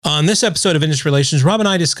On this episode of Industry Relations, Rob and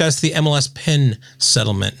I discuss the MLS PIN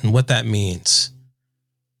settlement and what that means.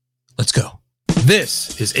 Let's go.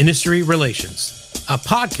 This is Industry Relations, a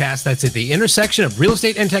podcast that's at the intersection of real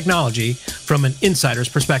estate and technology from an insider's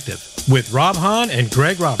perspective, with Rob Hahn and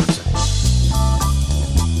Greg Robertson.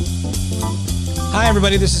 Hi,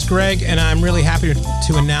 everybody. This is Greg, and I'm really happy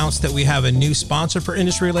to announce that we have a new sponsor for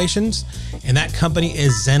Industry Relations, and that company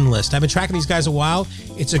is Zenlist. I've been tracking these guys a while.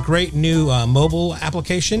 It's a great new mobile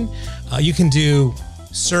application. You can do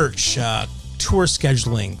search, tour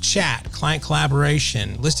scheduling, chat, client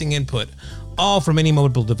collaboration, listing input, all from any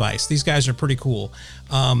mobile device. These guys are pretty cool.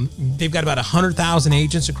 They've got about 100,000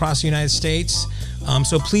 agents across the United States.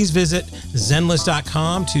 So please visit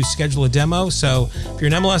zenlist.com to schedule a demo. So if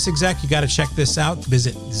you're an MLS exec, you got to check this out.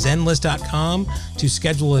 Visit zenlist.com to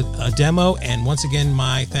schedule a demo. And once again,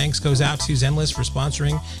 my thanks goes out to Zenlist for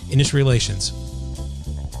sponsoring Industry Relations.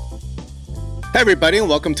 Hi, everybody, and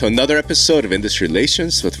welcome to another episode of Industry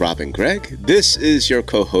Relations with Rob and Greg. This is your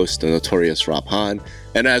co-host, the notorious Rob Hahn.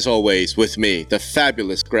 And as always, with me, the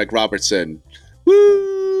fabulous Greg Robertson.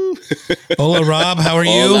 Woo! Hola, Rob. How are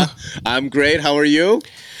you? Hola. I'm great. How are you?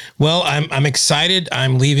 Well, I'm excited.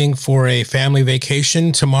 I'm leaving for a family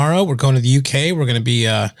vacation tomorrow. We're going to the UK. We're going to be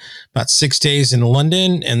about 6 days in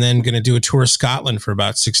London, and then going to do a tour of Scotland for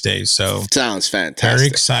about 6 days. So sounds fantastic. Very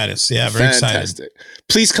excited. Yeah, very fantastic. Excited.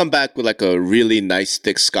 Please come back with like a really nice,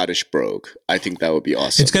 thick Scottish brogue. I think that would be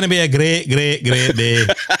awesome. It's going to be a great day.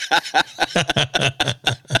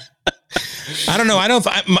 I don't know. I don't.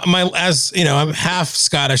 I'm half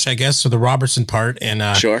Scottish, I guess, for the Robertson part, and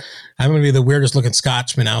sure, I'm going to be the weirdest looking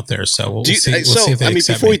Scotsman out there. So we'll see. We'll see if they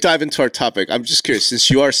accept before me. we dive into our topic, I'm just curious, since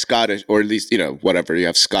you are Scottish, or at least whatever, you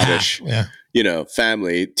have Scottish,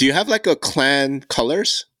 family. Do you have like a clan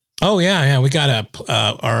colors? Oh yeah. We got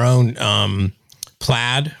our own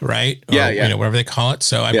plaid, right? Or, whatever they call it.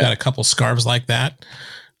 So I've got a couple scarves like that.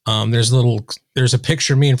 There's a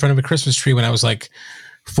picture of me in front of a Christmas tree when I was like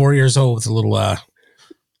 4 years old with a little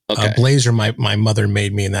blazer my mother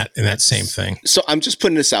made me in that same thing. So I'm just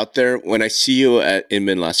putting this out there. When I see you at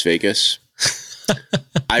Inman Las Vegas,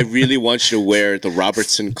 I really want you to wear the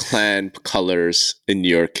Robertson clan colors in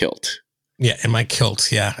your kilt. Yeah, in my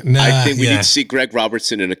kilt. Yeah, I think we need to see Greg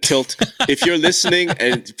Robertson in a kilt. If you're listening,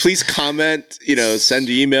 and please comment. Send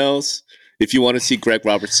emails if you want to see Greg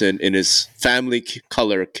Robertson in his family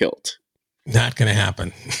color kilt. Not going to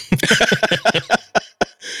happen.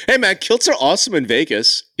 Hey man, kilts are awesome in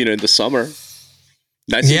Vegas, in the summer.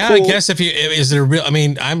 Nice and cool. I guess is there real,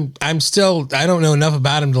 I'm still, I don't know enough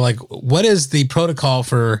about him to like, what is the protocol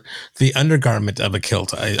for the undergarment of a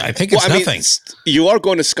kilt? I think it's nothing. You are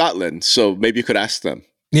going to Scotland, so maybe you could ask them.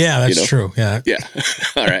 Yeah, that's true. Yeah. Yeah.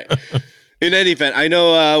 All right. In any event, I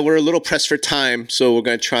know we're a little pressed for time, so we're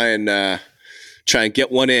going to try and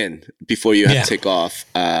get one in before you have to take off.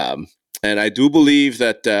 And I do believe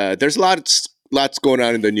that there's lots going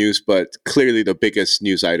on in the news, but clearly the biggest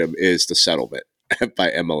news item is the settlement by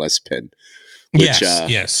MLS PIN. Which,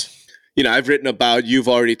 yes. I've written about, you've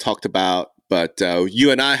already talked about, but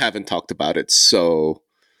you and I haven't talked about it. So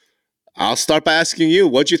I'll start by asking you,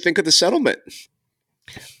 what'd you think of the settlement?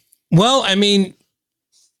 Well,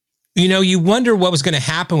 you wonder what was going to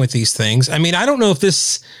happen with these things. I don't know if the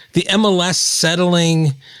MLS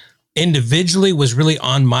settling individually was really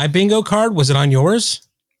on my bingo card. Was it on yours?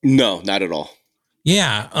 No, not at all.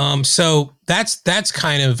 Yeah. So that's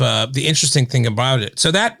kind of the interesting thing about it.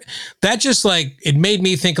 So that just like, it made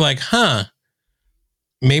me think like,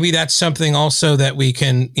 maybe that's something also that we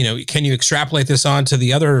can you extrapolate this on to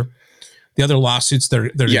the other lawsuits that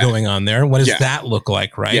are going on there? What does that look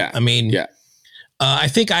like? Right. Yeah. I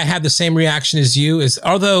think I had the same reaction as you,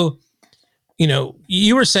 although,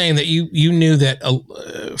 you were saying that you knew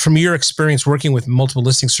that from your experience working with multiple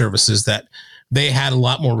listing services that they had a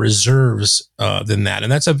lot more reserves than that.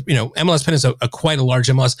 And that's MLS PIN is a quite a large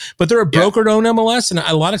MLS, but they're a broker-owned MLS. And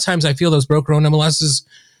a lot of times I feel those broker-owned MLSs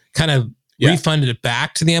kind of refunded it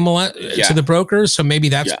back to the MLS, to the brokers. So maybe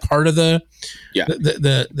that's part of the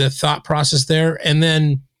thought process there. And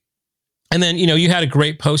then, you had a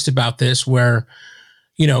great post about this where,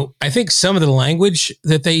 I think some of the language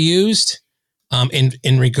that they used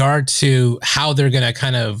in regard to how they're going to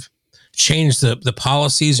kind of change the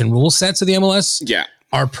policies and rule sets of the MLS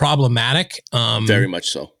are problematic. Very much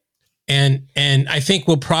so. And I think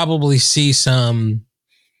we'll probably see some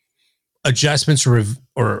adjustments or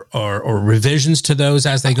revisions to those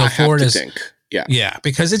as they go forward. Yeah,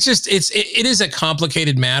 because it is a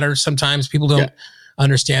complicated matter. Sometimes people don't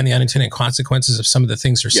understand the unintended consequences of some of the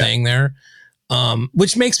things they're saying there,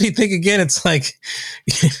 which makes me think again. It's like,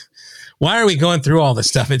 why are we going through all this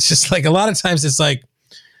stuff? It's just like a lot of times it's like,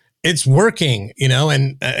 it's working,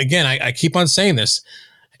 and again, I keep on saying this.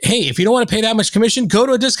 Hey, if you don't want to pay that much commission, go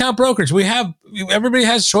to a discount brokerage. Everybody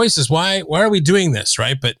has choices. Why are we doing this?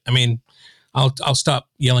 Right. But I mean, I'll stop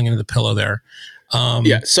yelling into the pillow there.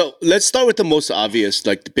 So let's start with the most obvious,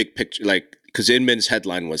 like the big picture, like, because Inman's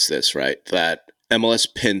headline was this, right? That MLS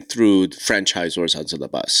PIN threw franchisors onto the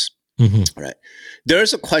bus. Right.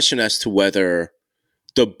 There's a question as to whether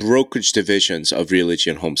the brokerage divisions of Realogy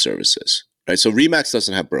and Home Services, right? So Remax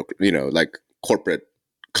doesn't have like corporate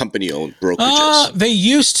company-owned brokerages. They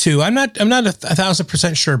used to. I'm not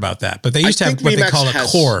 1,000% sure about that, but they used to have what Remax they call a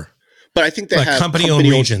core. But I think they have company-owned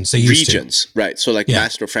regions. They used regions, right? So like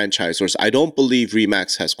master franchisors. I don't believe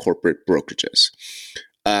Remax has corporate brokerages.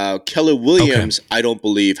 Keller Williams, I don't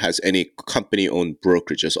believe has any company-owned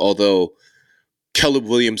brokerages, although Keller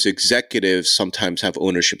Williams executives sometimes have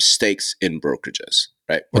ownership stakes in brokerages,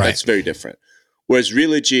 right? But that's very different. Whereas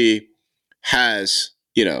Realogy has,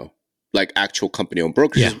 like actual company-owned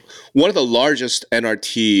brokerages. One of the largest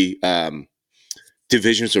NRT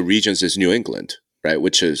divisions or regions is New England, right?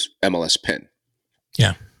 Which is MLS PIN.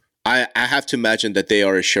 Yeah. I have to imagine that they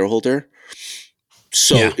are a shareholder.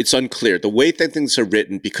 So it's unclear. The way that things are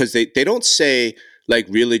written, because they don't say like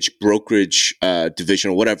Realogy brokerage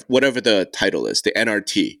division or whatever the title is, the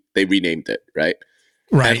NRT, they renamed it, right?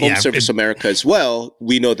 Right. And Home Service America as well,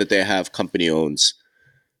 we know that they have company owns.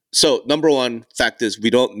 So number one fact is we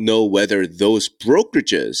don't know whether those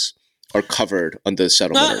brokerages are covered under the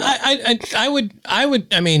settlement or not.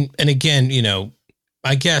 I mean, and again,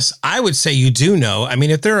 I guess I would say you do know. I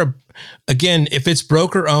mean, if it's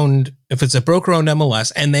broker owned, if it's a broker owned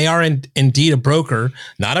MLS and they are indeed a broker,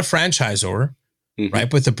 not a franchisor, right?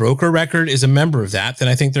 But the broker record is a member of that, then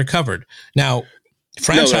I think they're covered. Now,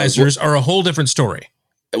 franchisors are a whole different story.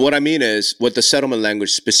 What I mean is what the settlement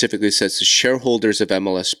language specifically says, the shareholders of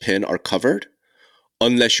MLS PIN are covered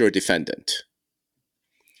unless you're a defendant.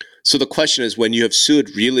 So the question is, when you have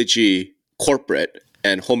sued Realogy corporate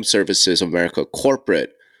and Home Services America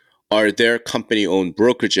corporate, are their company-owned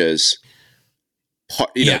brokerages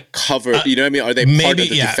covered? You know what I mean? Are they part of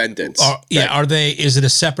the defendants? Are they? Is it a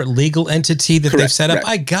separate legal entity that they've set up?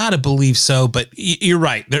 I gotta believe so, but you're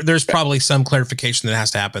right. There's probably some clarification that has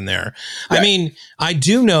to happen there. Right. I mean, I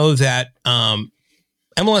do know that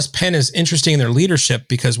MLS PIN is interesting in their leadership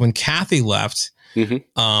because when Kathy left,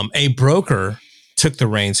 a broker took the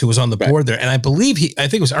reins who was on the board there, and I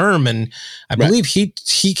think it was and I believe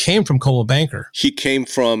he came from Coldwell Banker. He came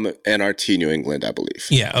from NRT New England, I believe.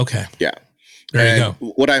 Yeah. Okay. Yeah. There you go.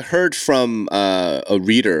 What I heard from a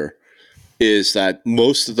reader is that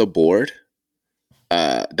most of the board,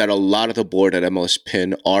 that a lot of the board at MLS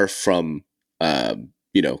PIN are from,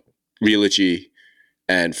 Realogy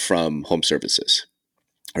and from Home Services,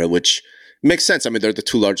 right? Which makes sense. I mean, they're the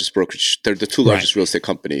two largest brokerage. They're the two largest real estate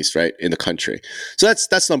companies, right, in the country. So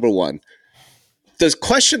that's number one. The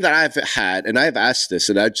question that I've had, and I've asked this,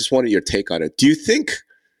 and I just wanted your take on it. Do you think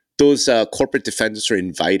those corporate defendants are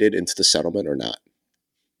invited into the settlement or not?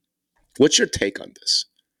 What's your take on this?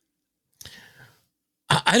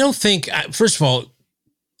 I don't think, first of all,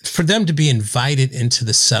 for them to be invited into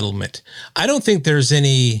the settlement, I don't think there's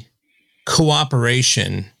any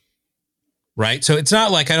cooperation, right? So it's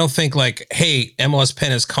not like, I don't think like, hey, MLS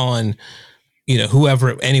PIN is calling,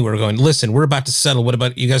 whoever, anywhere going, listen, we're about to settle. What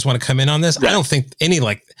about, you guys want to come in on this? Right. I don't think any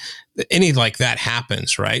like that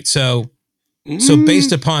happens, right? So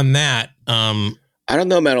based upon that, I don't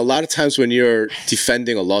know, man. A lot of times when you're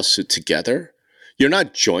defending a lawsuit together, you're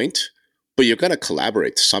not joint, but you're going to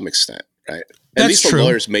collaborate to some extent, right? At least the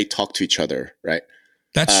lawyers may talk to each other, right?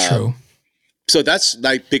 That's true. So that's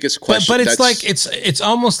like biggest question. But it's like it's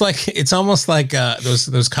almost like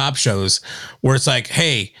those cop shows where it's like,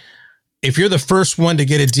 hey, if you're the first one to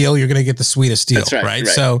get a deal, you're going to get the sweetest deal, right?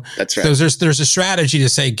 So that's right. There's a strategy to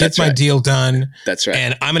say, get my deal done. That's right.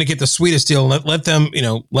 And I'm going to get the sweetest deal. Let them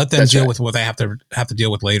deal with what they have to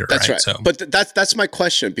deal with later. That's right. So, but that's my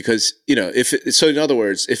question, because in other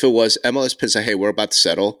words, if it was MLS PIN say, hey, we're about to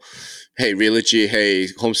settle. Hey, Realogy, hey,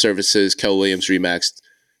 Home Services, Keller Williams, Remax,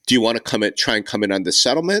 do you want to try and come in on the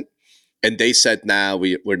settlement? And they said, nah,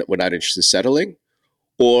 we're not interested in settling.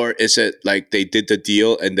 Or is it like they did the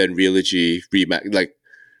deal and then Realogy Remax, like,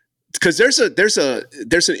 because there's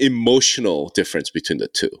an emotional difference between the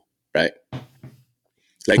two, right?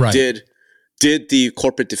 Like, did the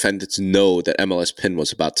corporate defendants know that MLS PIN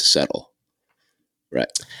was about to settle?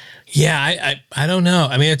 Right. Yeah, I don't know.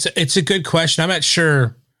 I mean, it's a good question. I'm not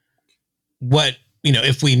sure what,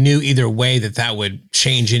 if we knew either way that would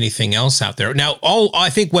change anything else out there. Now, I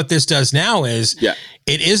think what this does now is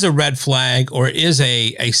it is a red flag, or it is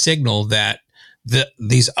a signal that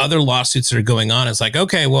these other lawsuits that are going on. It's like,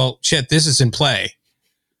 okay, well, shit, this is in play.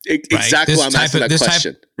 Exactly. Right? I'm asking that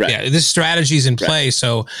question. Right. Yeah, this strategy is in play. Right.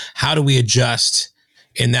 So how do we adjust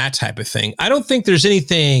in that type of thing? I don't think there's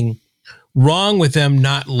anything wrong with them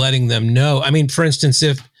not letting them know. I mean, for instance,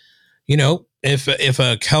 if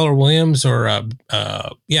a Keller Williams or a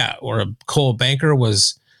Cole Banker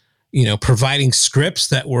was, providing scripts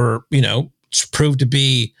that were, proved to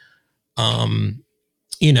be,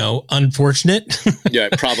 unfortunate. Yeah.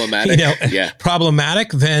 Problematic.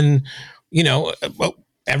 Problematic, then,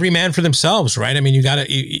 every man for themselves, right? I mean, you got to,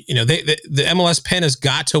 the MLS pen has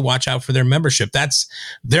got to watch out for their membership.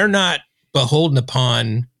 They're not beholden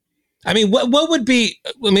upon. I mean, what would be,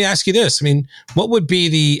 let me ask you this. I mean, what would be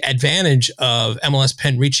the advantage of MLS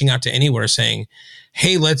pen reaching out to anywhere saying,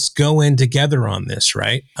 hey, let's go in together on this,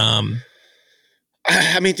 right? I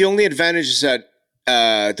mean, the only advantage is that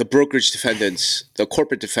the brokerage defendants, the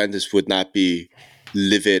corporate defendants would not be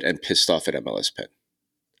livid and pissed off at MLS pen.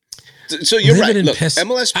 So you're livid right. Look,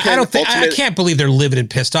 MLS pen. I can't believe they're livid and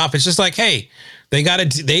pissed off. It's just like, hey, they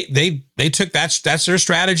took that's their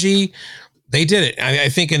strategy. They did it. I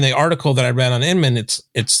think in the article that I read on Inman,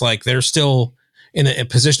 it's like they're still in a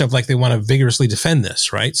position of like they want to vigorously defend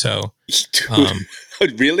this, right? So,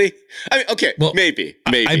 really? I mean, okay, well, maybe.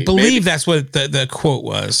 I believe that's what the quote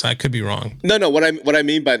was. I could be wrong. No. What I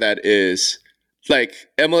mean by that is like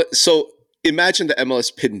so imagine the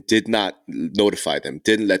MLS PIN did not notify them,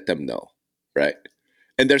 didn't let them know, right?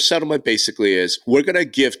 And their settlement basically is we're going to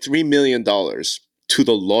give $3 million to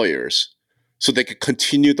the lawyers so they could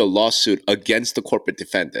continue the lawsuit against the corporate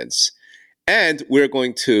defendants. And we're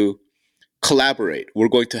going to collaborate. We're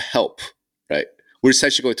going to help, right? We're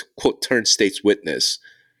essentially going to, quote, turn state's witness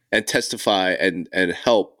and testify and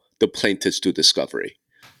help the plaintiffs do discovery.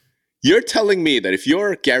 You're telling me that if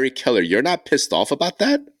you're Gary Keller, you're not pissed off about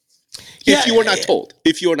that? If you were not told.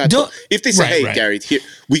 If they say, hey, Gary, here,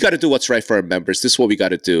 we got to do what's right for our members. This is what we got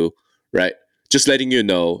to do, right? Just letting you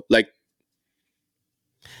know, like,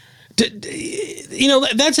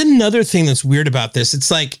 that's another thing that's weird about this. It's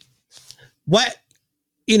like, what,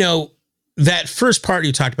 that first part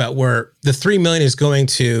you talked about where the 3 million is going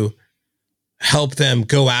to help them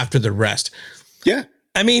go after the rest. Yeah.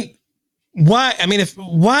 I mean, why? I mean,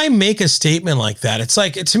 why make a statement like that? It's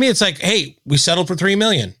like, to me, it's like, hey, we settled for 3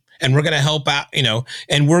 million and we're going to help out,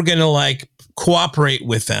 and we're going to like cooperate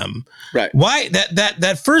with them. Right. Why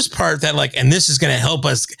that first part that like, and this is going to help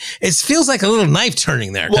us. It feels like a little knife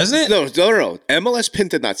turning there, doesn't it? No. MLS PIN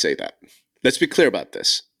did not say that. Let's be clear about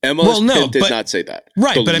this. MLS PIN did not say that.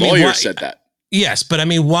 Right. The lawyer said that. Yes. But I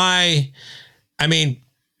mean, why? I mean,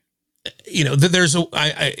 there's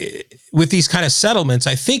with these kind of settlements,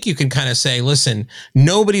 I think you can kind of say, listen,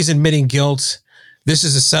 nobody's admitting guilt. This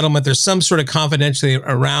is a settlement. There's some sort of confidentiality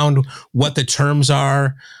around what the terms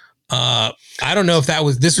are. I don't know if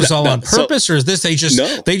this was all on purpose, or is this they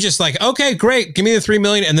just like, okay, great, give me the 3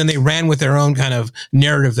 million, and then they ran with their own kind of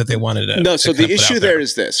narrative that they wanted to. No, so the issue there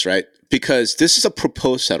is this, right? Because this is a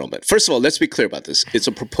proposed settlement. First of all, let's be clear about this. It's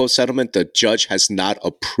a proposed settlement. The judge has not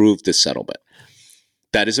approved the settlement.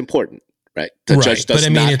 That is important, right? The judge does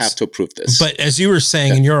not have to approve this. But as you were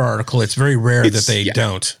saying in your article, it's very rare that they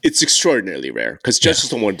don't. It's extraordinarily rare because judges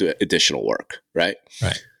don't want to do additional work, right?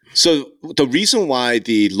 Right. So the reason why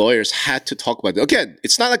the lawyers had to talk about it, again,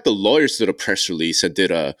 it's not like the lawyers did a press release and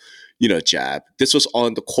did a, jab. This was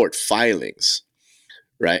on the court filings,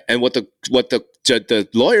 right? And what the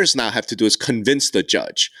lawyers now have to do is convince the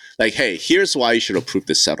judge, like, hey, here's why you should approve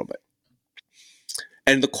this settlement.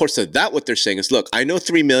 And in the course of that, what they're saying is, look, I know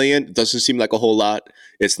 3 million doesn't seem like a whole lot.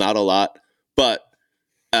 It's not a lot, but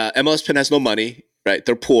MLS PIN has no money, right?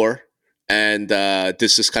 They're poor. And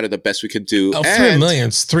this is kind of the best we could do. Oh, 3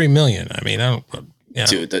 million's 3 million. I mean,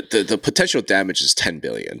 dude, the potential damage is 10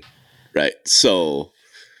 billion, right? So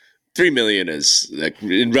 3 million is like,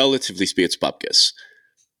 relatively speaking, it's bupkis.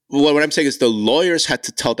 What I'm saying is the lawyers had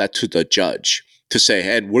to tell that to the judge to say,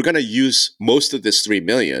 hey, we're going to use most of this 3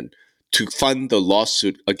 million to fund the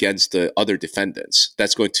lawsuit against the other defendants.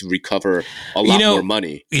 That's going to recover a lot more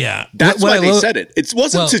money. Yeah. That's why they said it. It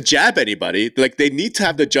wasn't to jab anybody. Like, they need to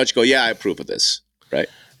have the judge go, yeah, I approve of this. Right.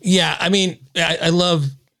 Yeah. I mean, I love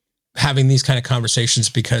having these kind of conversations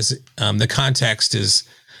because the context is,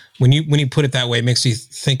 when you put it that way, it makes you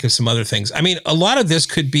think of some other things. I mean, a lot of this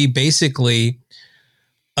could be basically,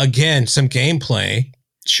 again, some gameplay.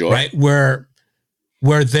 Sure. Right. Where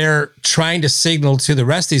they're trying to signal to the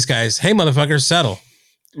rest of these guys, hey, motherfuckers, settle.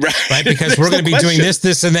 Right? Because we're going to be doing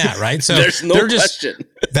this, and that, right? So there's no question.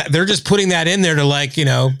 They're just putting that in there to like,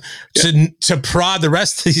 to prod the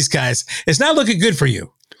rest of these guys. It's not looking good for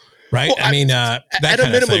you, right? Well, I mean, that at a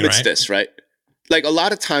minimum, it's this, right? like a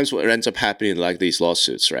lot of times what ends up happening in like these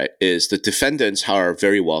lawsuits, right, is the defendants are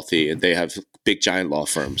very wealthy and they have big giant law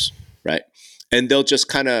firms, right? And they'll just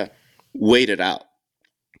kind of wait it out.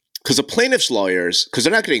 Because the plaintiff's lawyers, because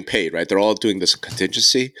they're not getting paid, right? They're all doing this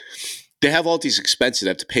contingency. They have all these expenses. They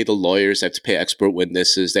have to pay the lawyers. They have to pay expert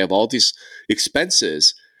witnesses. They have all these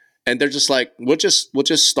expenses. And they're just like, we'll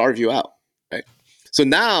just starve you out, right? So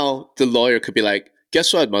now the lawyer could be like,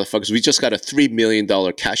 guess what, motherfuckers? We just got a $3 million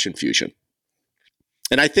cash infusion.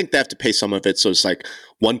 And I think they have to pay some of it. So it's like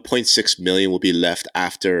 1.6 million will be left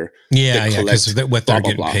after. Yeah, because what they're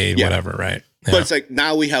getting paid, whatever, right? Yeah. But it's like,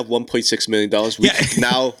 now we have $1.6 million. We can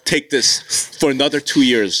now take this for another 2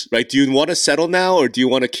 years, right? Do you want to settle now or do you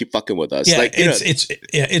want to keep fucking with us? Yeah, like,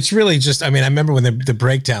 it's really just, I mean, I remember when the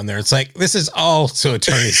breakdown there, it's like, this is all so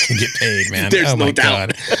attorneys can get paid, man. There's no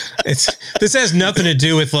doubt. This has nothing to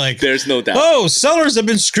do with like, there's no doubt. Oh, sellers have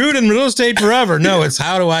been screwed in real estate forever. No, it's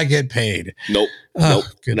how do I get paid? Nope.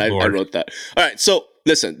 Good Lord. I wrote that. All right. So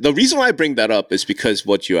listen, the reason why I bring that up is because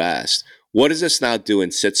what you asked, what does this now do in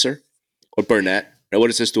Sitzer or Burnett? Or what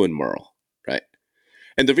does this do in Merle? Right.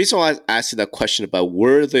 And the reason why I was asking that question about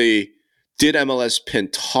did MLS PIN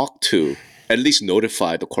talk to, at least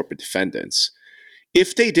notify the corporate defendants?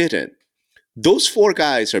 If they didn't, those 4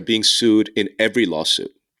 guys are being sued in every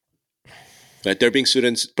lawsuit. Right? They're being sued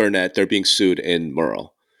in Burnett. They're being sued in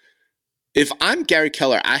Merle. If I'm Gary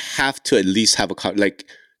Keller, I have to at least have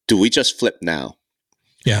do we just flip now?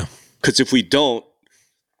 Yeah. Because if we don't,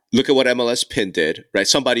 look at what MLS PIN did, right?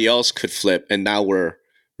 Somebody else could flip, and now we're,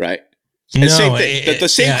 right? And same thing. The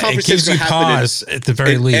same conversation happen at the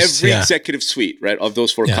very least. Every executive suite, right, of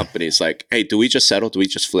those 4 companies. Like, hey, do we just settle? Do we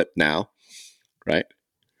just flip now? Right?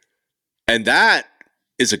 And that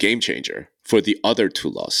is a game changer for the other 2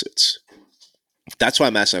 lawsuits. That's why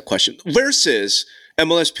I'm asking that question. Versus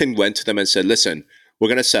MLS PIN went to them and said, listen, we're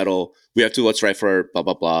going to settle. We have to do what's right for blah,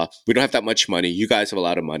 blah, blah. We don't have that much money. You guys have a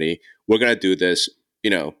lot of money. We're going to do this.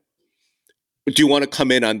 Do you want to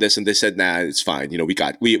come in on this? And they said, nah, it's fine.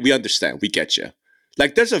 We understand. We get you.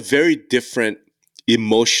 Like, there's a very different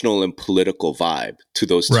emotional and political vibe to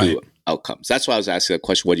those 2 outcomes. That's why I was asking the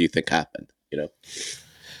question, what do you think happened?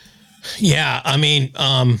 Yeah. I mean,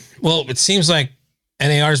 well, it seems like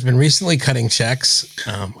NAR has been recently cutting checks.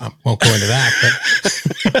 I won't go into that,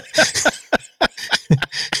 but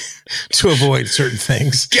to avoid certain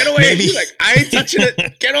things. Get away! Maybe. You're like, I ain't touching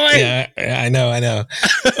it. Get away! Yeah, I know.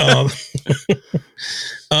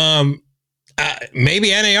 Maybe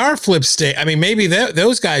NAR flips state. I mean, maybe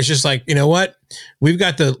those guys just like, you know what? We've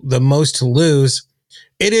got the most to lose.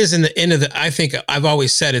 It is in the end of I think I've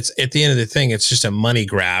always said it's at the end of the thing. It's just a money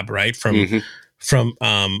grab, right? From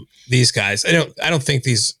these guys. I don't think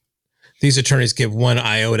these attorneys give one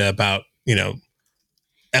iota about,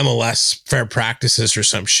 MLS fair practices or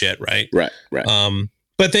some shit. Right.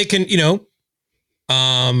 But they can,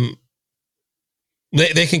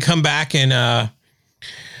 they can come back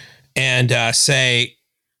and say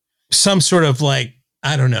some sort of like,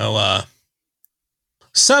 I don't know,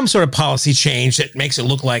 some sort of policy change that makes it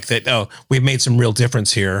look like that, oh, we've made some real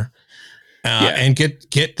difference here. And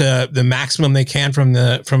get the maximum they can from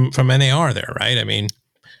NAR there, right? I mean,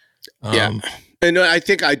 and I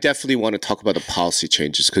think I definitely want to talk about the policy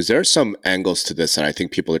changes because there are some angles to this that I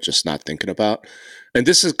think people are just not thinking about. And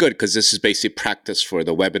this is good because this is basically practice for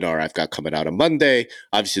the webinar I've got coming out on Monday.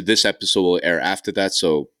 Obviously, this episode will air after that,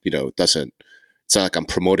 so it's not like I'm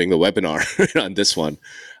promoting the webinar on this one.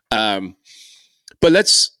 But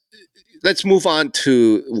let's move on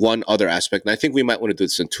to one other aspect. And I think we might want to do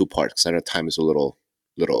this in 2 parts because I know time is a little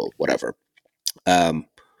whatever.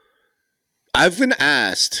 I've been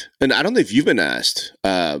asked, and I don't know if you've been asked,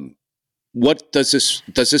 what does this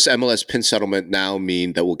MLS PIN settlement now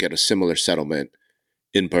mean that we'll get a similar settlement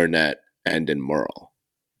in Burnett and in Merle?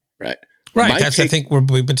 Right. I think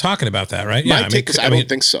we've been talking about that, right? My take is I don't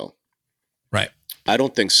think so. Right. I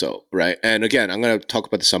don't think so. Right. And again, I'm going to talk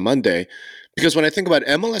about this on Monday. Because when I think about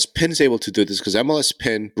MLS PIN is able to do this because MLS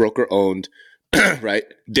PIN broker owned, right?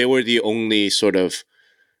 They were the only sort of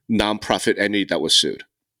nonprofit entity that was sued,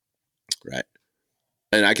 right?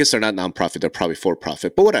 And I guess they're not nonprofit; they're probably for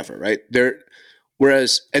profit, but whatever, right?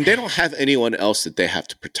 And they don't have anyone else that they have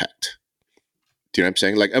to protect. Do you know what I'm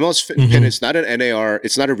saying? Like MLS PIN is not an NAR,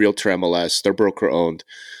 it's not a realtor MLS. They're broker owned.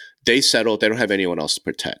 They settle. They don't have anyone else to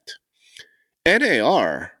protect.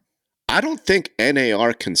 NAR, I don't think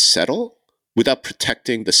NAR can settle without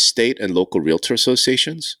protecting the state and local realtor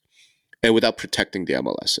associations and without protecting the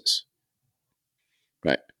MLSs.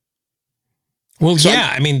 Right. Well, so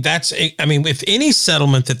with any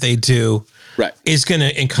settlement that they do is going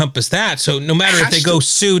to encompass that. So no matter if they go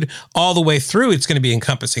sued all the way through, it's going to be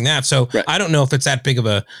encompassing that. So I don't know if it's that big of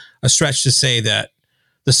a stretch to say that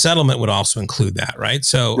the settlement would also include that, right?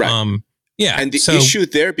 So, yeah. And the issue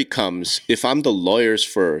there becomes, if I'm the lawyers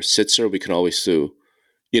for Sitzer, we can always sue.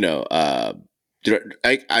 You know,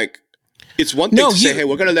 it's one thing to say, hey,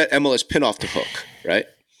 we're going to let MLS Pin off the hook, right?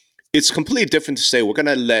 It's completely different to say we're going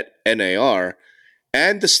to let NAR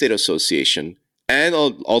and the state association and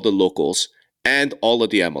all the locals and all of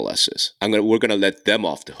the MLSs. We're going to let them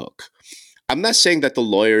off the hook. I'm not saying that the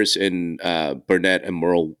lawyers in Burnett and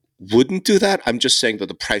Merle wouldn't do that. I'm just saying that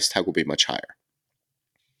the price tag will be much higher.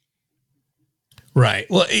 Right.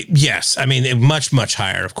 Well, yes. I mean, much, much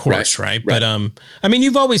higher, of course. Right. But, I mean,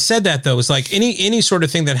 you've always said that though. It's like any sort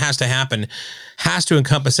of thing that has to happen has to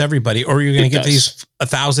encompass everybody, or you're going to get these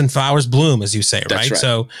 1,000 flowers bloom, as you say. Right?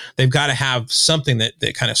 So they've got to have something that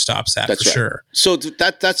kind of stops that for sure. So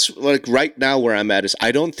that's like right now where I'm at is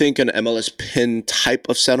I don't think an MLS Pin type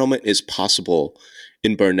of settlement is possible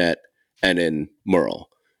in Burnett and in Merle.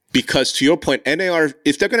 Because to your point, NAR,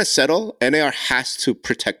 if they're going to settle, NAR has to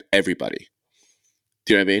protect everybody.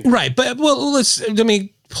 Do you know what I mean? Right. But let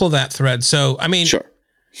me pull that thread. So, I mean, sure.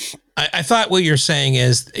 I thought what you're saying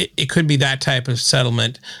is it could be that type of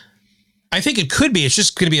settlement. I think it could be. It's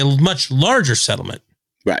just going to be a much larger settlement.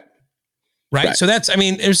 Right. So that's, I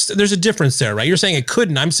mean, there's a difference there, right? You're saying it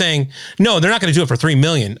couldn't. I'm saying, no, they're not going to do it for $3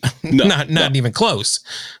 million. No, not even close.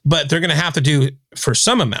 But they're going to have to do for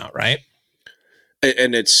some amount, right?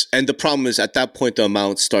 And the problem is at that point, the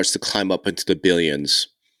amount starts to climb up into the billions.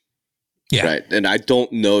 Yeah. Right. And I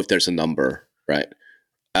don't know if there's a number. Right.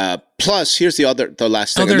 Plus, here's the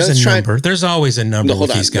last thing. Oh, there's a number. There's always a number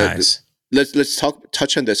with these guys. Let's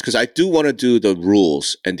touch on this because I do want to do the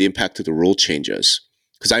rules and the impact of the rule changes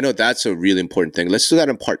because I know that's a really important thing. Let's do that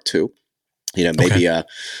in part 2. You know, maybe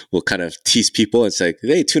we'll kind of tease people and say,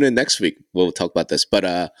 hey, tune in next week. We'll talk about this.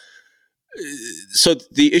 But so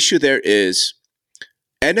the issue there is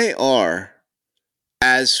NAR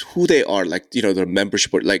as who they are, like, you know, their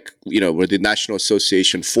membership, or like, you know, we're the National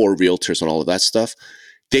Association for Realtors and all of that stuff.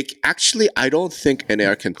 They actually, I don't think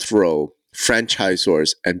NAR can throw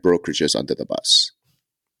franchisors and brokerages under the bus.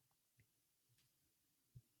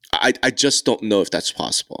 I just don't know if that's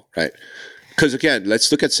possible, right? Because again,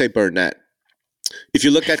 let's look at, say, Burnett. If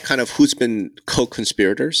you look at kind of who's been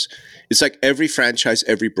co-conspirators, it's like every franchise,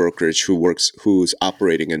 every brokerage who's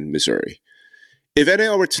operating in Missouri. If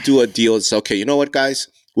NAR were to do a deal and say, okay, you know what, guys,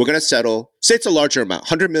 we're going to settle. Say it's a larger amount,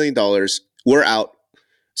 $100 million. We're out.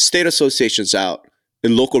 State associations out.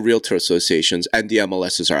 And local realtor associations and the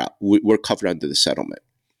MLSs are out. We're covered under the settlement.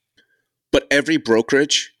 But every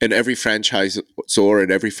brokerage and every franchisor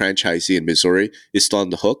and every franchisee in Missouri is still on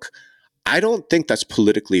the hook. I don't think that's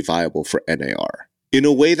politically viable for NAR in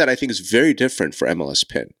a way that I think is very different for MLS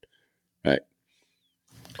Pin. Right?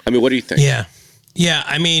 I mean, what do you think? Yeah.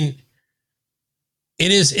 I mean,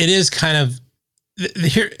 it is kind of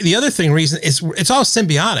here. The other reason is it's all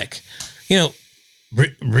symbiotic. You know,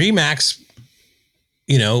 Remax,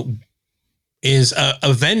 you know, is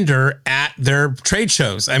a vendor at their trade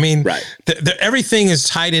shows. I mean, everything is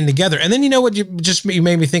tied in together. And then, you know what, you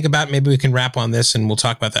made me think about, maybe we can wrap on this and we'll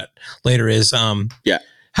talk about that later, is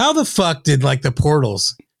how the fuck did like the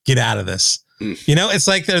portals get out of this? You know, it's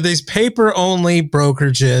like they're these paper only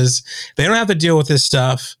brokerages. They don't have to deal with this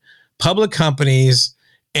stuff. Public companies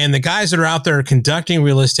and the guys that are out there conducting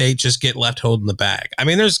real estate just get left holding the bag. I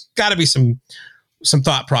mean, there's got to be some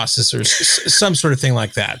thought process or some sort of thing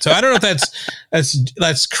like that. So I don't know if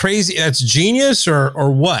that's crazy. That's genius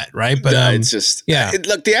or what, right? But it's just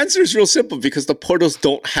look, the answer is real simple because the portals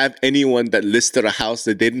don't have anyone that listed a house.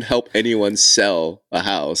 They didn't help anyone sell a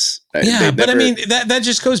house. Right? Yeah, but I mean that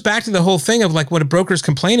just goes back to the whole thing of like what brokers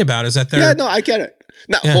complain about is that they're I get it.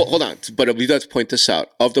 Now hold on, but we got to point this out.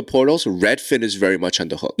 Of the portals, Redfin is very much on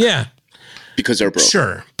the hook. Yeah, because they're broke.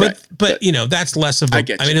 Sure, but you know that's less of a.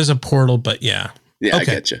 I mean, there's a portal, but yeah. Yeah,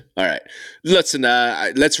 okay. I get you. All right. Listen,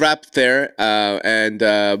 let's wrap there. And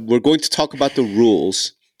we're going to talk about the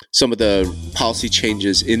rules, some of the policy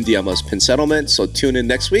changes in the MLS Pin settlement. So tune in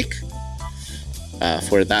next week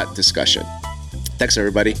for that discussion. Thanks,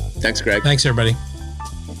 everybody. Thanks, Greg. Thanks, everybody.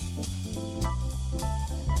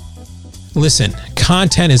 Listen,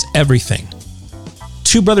 content is everything.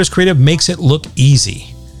 Two Brothers Creative makes it look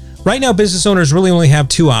easy. Right now, business owners really only have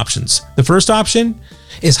 2 options. The first option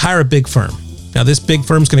is hire a big firm. Now, this big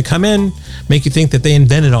firm's going to come in, make you think that they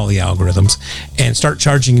invented all the algorithms, and start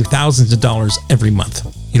charging you thousands of dollars every month.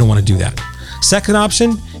 You don't want to do that. Second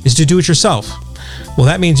option is to do it yourself. Well,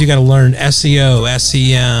 that means you got to learn SEO,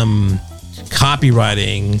 SEM,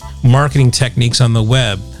 copywriting, marketing techniques on the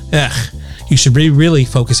web. you should be really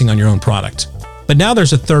focusing on your own product. But now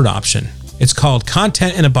there's a third option. It's called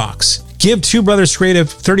Content in a Box. Give Two Brothers Creative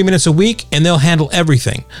 30 minutes a week and they'll handle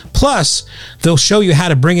everything. Plus, they'll show you how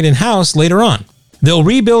to bring it in-house later on. They'll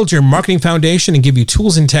rebuild your marketing foundation and give you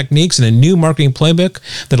tools and techniques and a new marketing playbook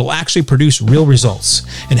that'll actually produce real results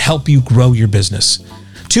and help you grow your business.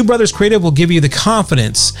 Two Brothers Creative will give you the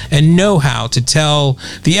confidence and know-how to tell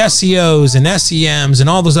the SEOs and SEMs and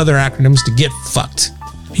all those other acronyms to get fucked.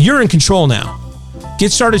 You're in control now.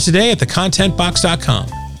 Get started today at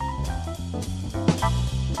thecontentbox.com.